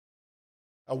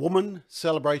A woman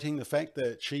celebrating the fact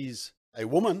that she's a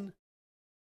woman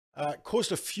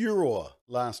caused a furore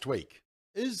last week.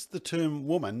 Is the term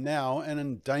woman now an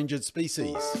endangered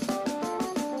species?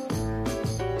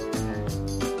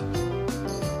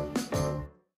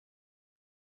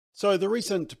 So the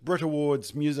recent Brit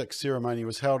Awards music ceremony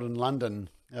was held in London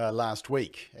last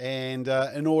week, and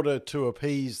in order to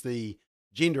appease the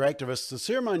gender activists, the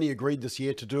ceremony agreed this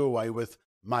year to do away with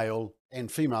male and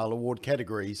female award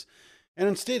categories and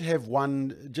instead have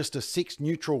one, just a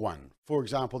sex-neutral one. For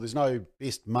example, there's no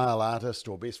best male artist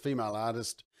or best female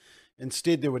artist.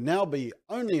 Instead, there would now be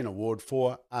only an award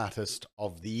for Artist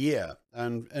of the Year.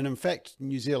 And in fact,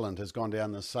 New Zealand has gone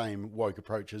down the same woke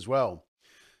approach as well.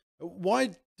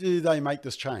 Why do they make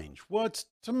this change? Well, it's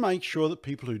to make sure that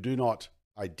people who do not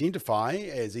identify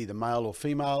as either male or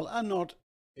female are not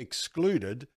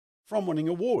excluded from winning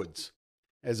awards.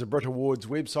 As the Brit Awards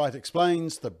website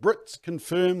explains, the Brits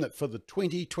confirm that for the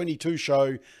 2022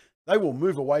 show, they will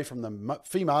move away from the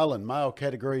female and male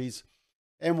categories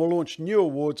and will launch new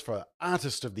awards for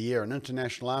Artist of the Year and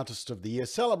International Artist of the Year,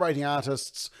 celebrating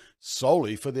artists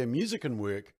solely for their music and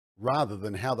work rather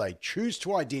than how they choose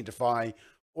to identify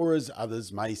or as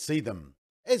others may see them,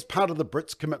 as part of the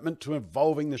Brits' commitment to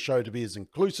evolving the show to be as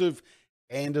inclusive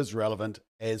and as relevant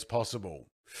as possible.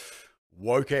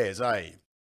 Woke as, eh?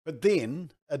 But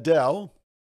then Adele,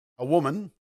 a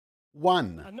woman,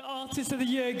 won. And Artist of the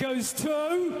Year goes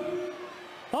to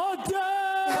Adele!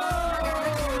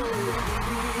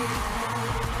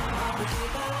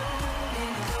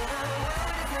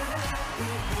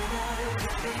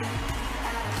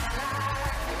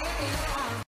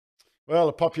 Well,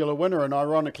 a popular winner, and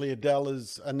ironically, Adele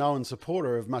is a known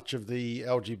supporter of much of the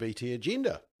LGBT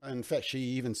agenda. In fact, she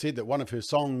even said that one of her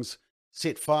songs,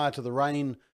 Set Fire to the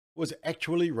Rain, was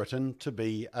actually written to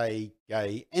be a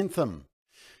gay anthem.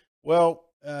 Well,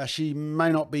 she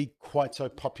may not be quite so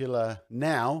popular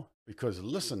now, because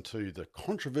listen to the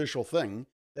controversial thing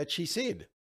that she said.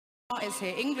 Artists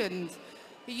here, England,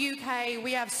 the UK,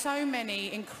 we have so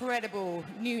many incredible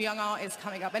new young artists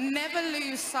coming up, and never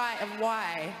lose sight of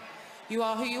why you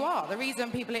are who you are. The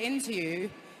reason people are into you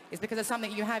is because of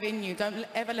something you have in you. Don't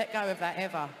ever let go of that,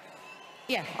 ever.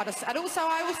 Yeah, I also,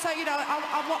 you know,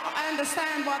 I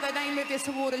understand why the name of this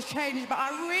award has changed, but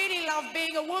I really love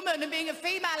being a woman and being a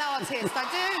female artist. I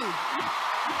do.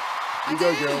 I do.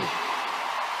 Go, girl.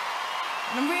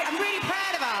 And I'm really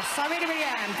proud of us. I really, really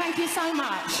am. Thank you so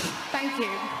much. Thank you.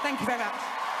 Thank you very much.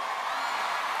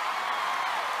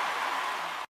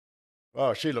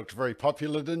 Well, she looked very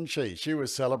popular, didn't she? She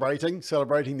was celebrating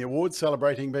the awards,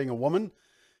 celebrating being a woman.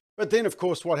 But then, of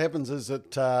course, what happens is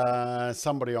that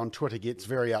somebody on Twitter gets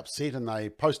very upset and they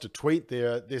post a tweet.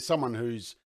 There's someone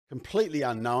who's completely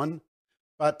unknown,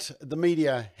 but the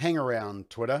media hang around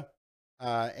Twitter.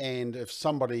 And if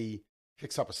somebody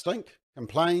kicks up a stink,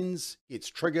 complains, gets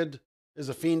triggered, is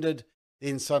offended,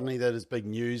 then suddenly that is big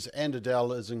news. And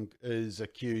Adele is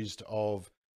accused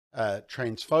of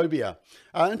transphobia.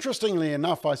 Interestingly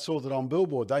enough, I saw that on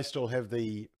Billboard, they still have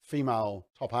the female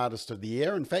top artist of the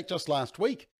year. In fact, just last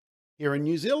week, here in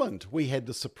New Zealand, we had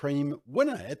the supreme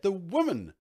winner at the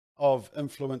Women of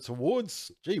Influence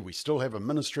Awards. Gee, we still have a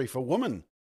ministry for women.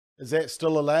 Is that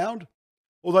still allowed?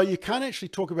 Although you can't actually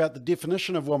talk about the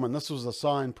definition of woman. This was a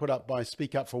sign put up by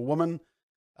Speak Up for Women.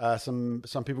 Some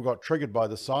people got triggered by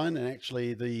the sign, and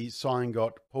actually the sign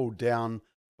got pulled down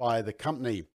by the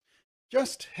company.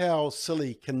 Just how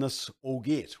silly can this all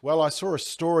get? Well, I saw a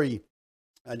story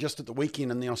just at the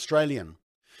weekend in The Australian.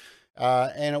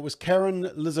 And it was Karen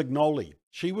Lizzignoli.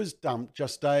 She was dumped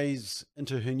just days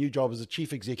into her new job as a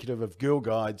chief executive of Girl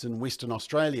Guides in Western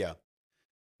Australia.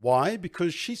 Why?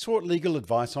 Because she sought legal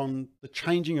advice on the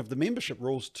changing of the membership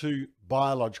rules to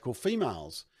biological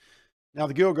females. Now,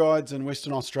 the Girl Guides in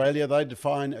Western Australia, they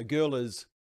define a girl as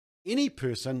any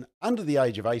person under the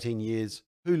age of 18 years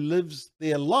who lives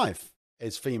their life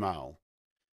as female.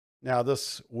 Now,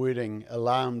 this wording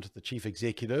alarmed the chief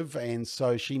executive, and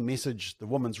so she messaged the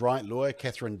women's right lawyer,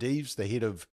 Catherine Deeves, the head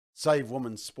of Save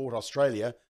Women's Sport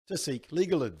Australia, to seek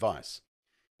legal advice.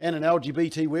 And an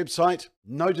LGBT website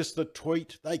noticed the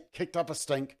tweet. They kicked up a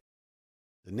stink.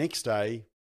 The next day,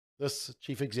 this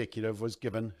chief executive was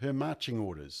given her marching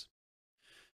orders.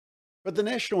 But the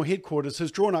national headquarters has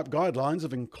drawn up guidelines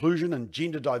of inclusion and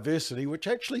gender diversity, which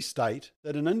actually state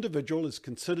that an individual is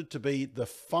considered to be the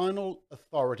final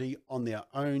authority on their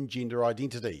own gender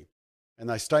identity. And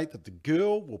they state that the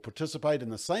girl will participate in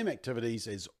the same activities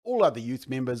as all other youth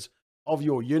members of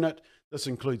your unit. This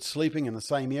includes sleeping in the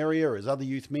same area as other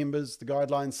youth members, the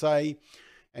guidelines say,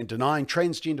 and denying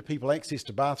transgender people access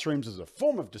to bathrooms is a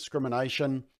form of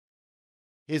discrimination.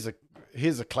 Here's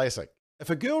a classic. If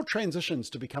a girl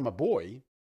transitions to become a boy,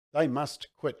 they must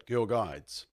quit Girl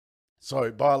Guides.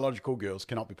 So biological girls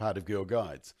cannot be part of Girl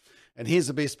Guides. And here's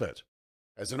the best bit.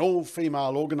 As an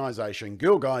all-female organisation,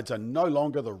 Girl Guides are no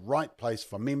longer the right place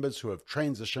for members who have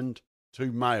transitioned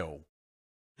to male.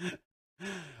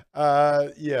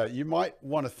 Yeah, you might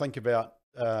want to think about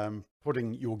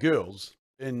putting your girls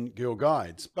in Girl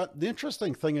Guides. But the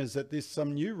interesting thing is that there's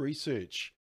some new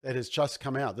research that has just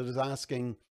come out that is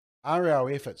asking, are our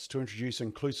efforts to introduce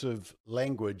inclusive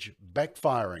language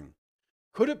backfiring?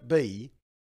 Could it be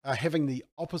having the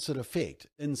opposite effect,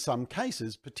 in some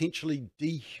cases, potentially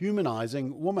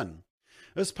dehumanizing women?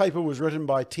 This paper was written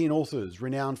by 10 authors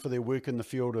renowned for their work in the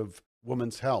field of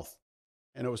women's health,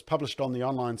 and it was published on the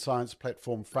online science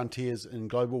platform Frontiers in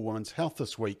Global Women's Health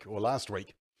this week, or last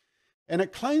week. And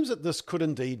it claims that this could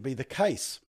indeed be the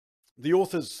case. The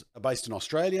authors are based in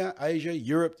Australia, Asia,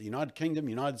 Europe, the United Kingdom,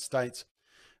 United States,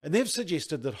 and they've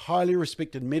suggested that highly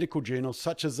respected medical journals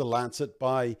such as The Lancet,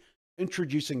 by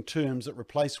introducing terms that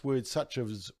replace words such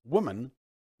as woman,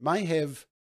 may have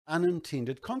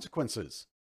unintended consequences.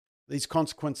 These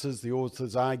consequences, the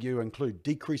authors argue, include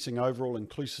decreasing overall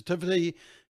inclusivity,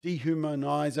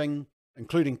 dehumanizing,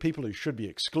 including people who should be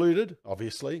excluded,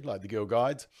 obviously, like the Girl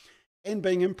Guides, and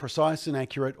being imprecise,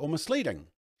 inaccurate, or misleading.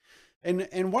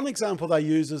 And one example they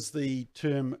use is the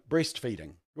term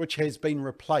breastfeeding, which has been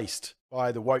replaced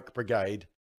by the woke brigade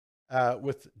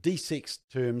with desexed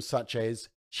terms such as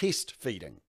chest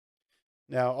feeding.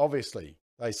 Now, obviously,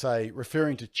 they say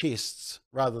referring to chests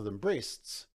rather than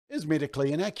breasts is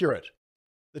medically inaccurate.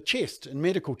 The chest in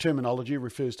medical terminology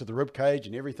refers to the rib cage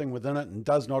and everything within it and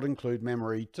does not include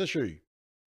mammary tissue.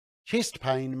 Chest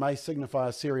pain may signify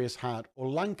a serious heart or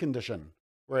lung condition,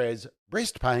 whereas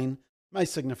breast pain may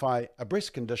signify a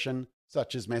breast condition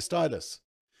such as mastitis.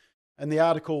 And the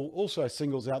article also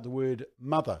singles out the word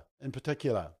mother in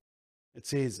particular. It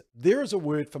says, there is a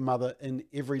word for mother in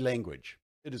every language.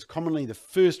 It is commonly the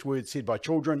first word said by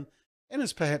children and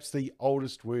is perhaps the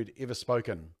oldest word ever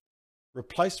spoken.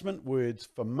 Replacement words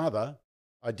for mother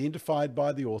identified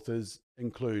by the authors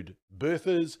include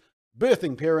birthers,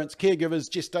 birthing parents, caregivers,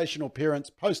 gestational parents,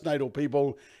 postnatal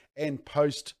people, and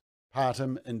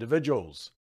postpartum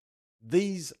individuals.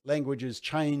 These languages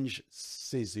change,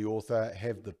 says the author,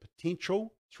 have the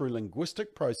potential through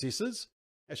linguistic processes.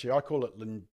 Actually, I call it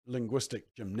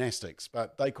linguistic gymnastics,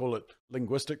 but they call it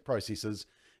linguistic processes.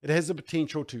 It has the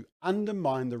potential to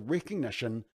undermine the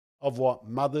recognition of what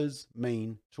mothers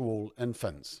mean to all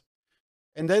infants.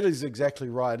 And that is exactly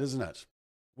right, isn't it?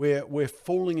 We're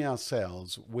fooling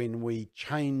ourselves when we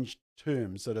change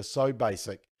terms that are so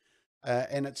basic.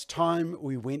 And it's time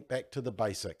we went back to the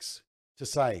basics, to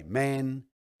say man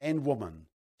and woman,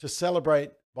 to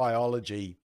celebrate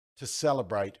biology, to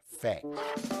celebrate fact.